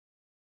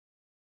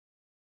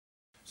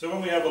So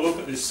when we have a look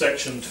at this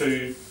section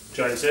 2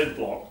 JZ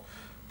block,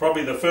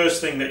 probably the first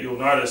thing that you'll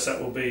notice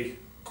that will be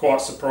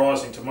quite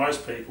surprising to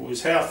most people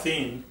is how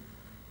thin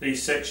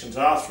these sections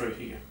are through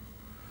here.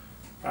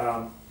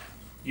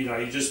 You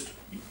know,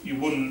 you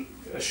wouldn't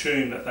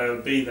assume that they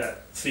would be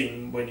that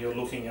thin when you're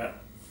looking at,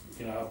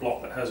 you know, a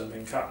block that hasn't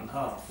been cut in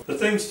half. The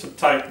things to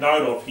take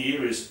note of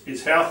here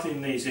is how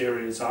thin these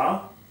areas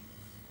are,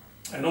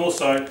 and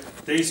also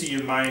these are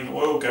your main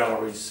oil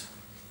galleries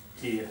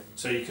here.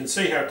 So you can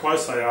see how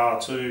close they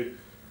are to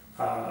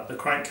the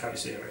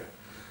crankcase area.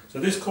 So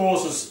this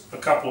causes a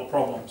couple of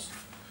problems.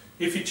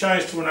 If you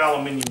change to an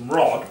aluminium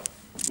rod,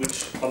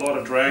 which a lot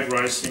of drag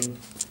racing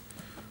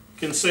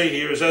you can see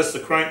here is as the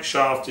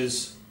crankshaft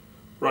is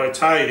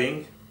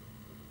rotating,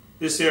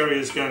 this area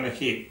is going to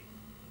hit.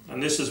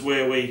 And this is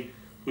where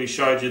we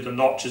showed you the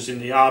notches in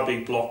the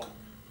RB block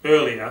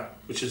earlier,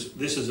 this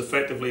is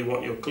effectively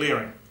what you're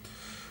clearing.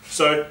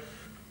 So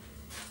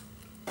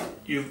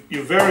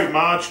you're very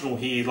marginal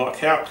here, like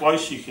how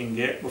close you can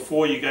get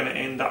before you're going to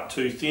end up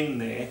too thin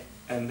there,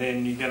 and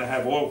then you're going to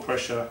have oil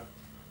pressure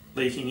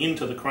leaking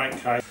into the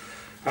crankcase.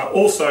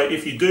 Also,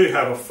 if you do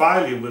have a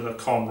failure with a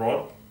con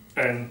rod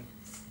and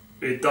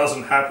it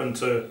doesn't happen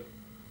to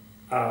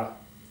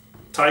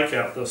take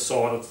out the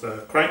side of the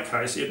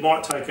crankcase, it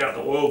might take out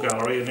the oil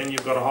gallery, and then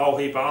you've got a whole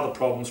heap of other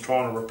problems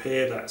trying to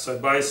repair that. So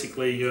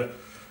basically you're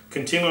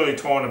continually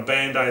trying to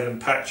band-aid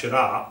and patch it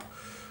up,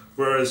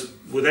 whereas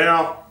with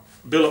our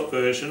billet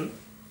version,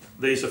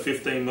 these are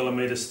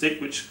 15mm thick,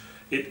 which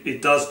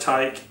it does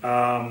take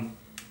a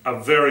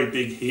very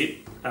big hit,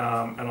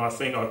 and I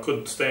think I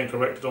could stand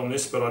corrected on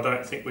this, but I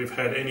don't think we've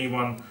had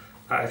anyone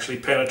actually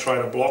penetrate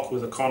a block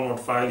with a con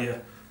rod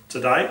failure to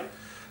date.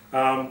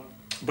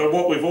 But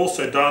what we've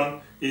also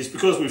done is,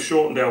 because we've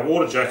shortened our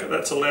water jacket,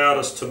 that's allowed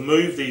us to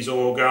move these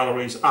oil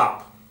galleries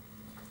up.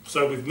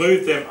 So we've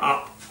moved them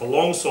up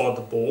alongside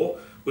the bore,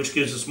 which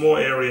gives us more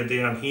area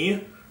down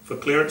here for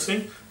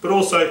clearancing. But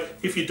also,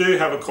 if you do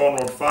have a con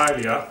rod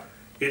failure,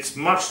 it's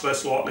much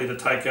less likely to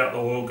take out the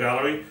oil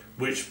gallery,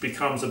 which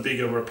becomes a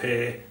bigger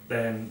repair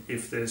than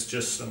if there's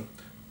just some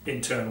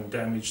internal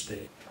damage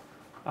there.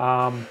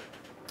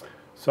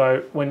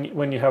 So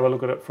when you have a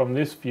look at it from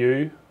this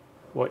view,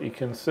 what you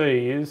can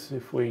see is,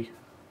 if we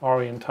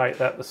orientate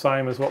that the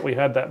same as what we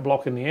had that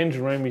block in the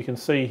engine room, you can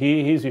see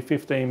here's your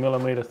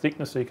 15mm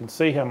thickness, so you can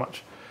see how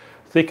much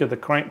thicker the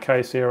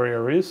crankcase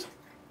area is.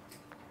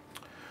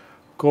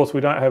 Of course,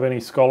 we don't have any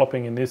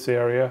scalloping in this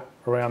area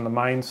around the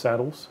main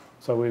saddles,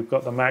 so we've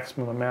got the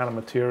maximum amount of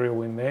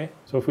material in there.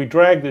 So if we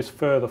drag this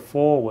further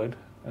forward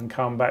and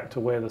come back to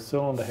where the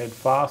cylinder head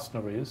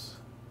fastener is,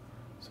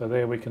 so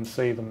there we can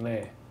see them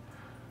there.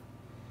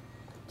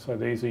 So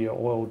these are your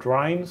oil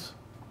drains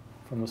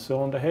from the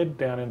cylinder head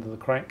down into the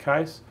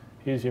crankcase.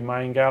 Here's your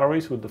main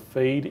galleries with the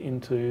feed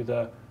into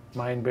the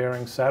main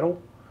bearing saddle.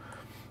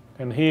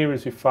 And here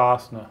is your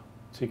fastener.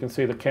 So you can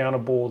see the counter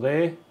bore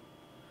there.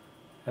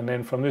 And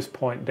then from this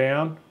point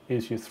down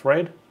is your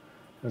thread.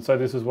 And so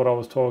this is what I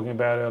was talking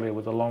about earlier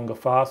with the longer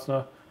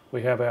fastener.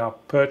 We have our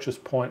purchase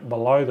point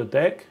below the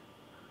deck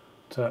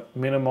to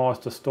minimise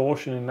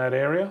distortion in that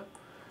area.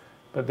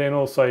 But then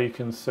also you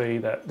can see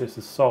that this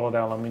is solid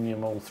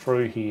aluminium all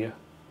through here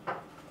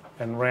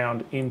and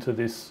round into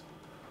this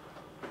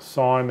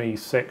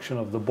Siamese section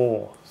of the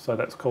bore. So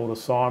that's called a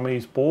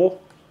Siamese bore.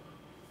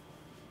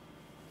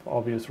 For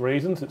obvious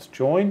reasons, it's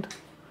joined.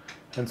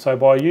 And so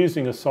by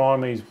using a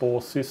Siamese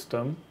bore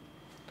system,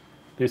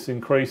 this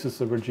increases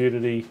the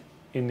rigidity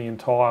in the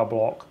entire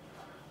block,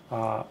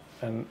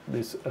 and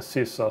this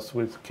assists us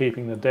with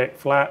keeping the deck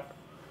flat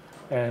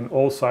and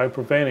also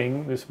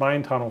preventing this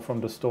main tunnel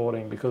from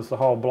distorting, because the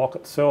whole block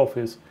itself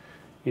is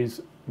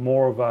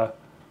more of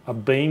a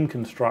beam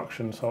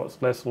construction, so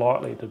it's less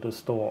likely to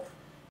distort.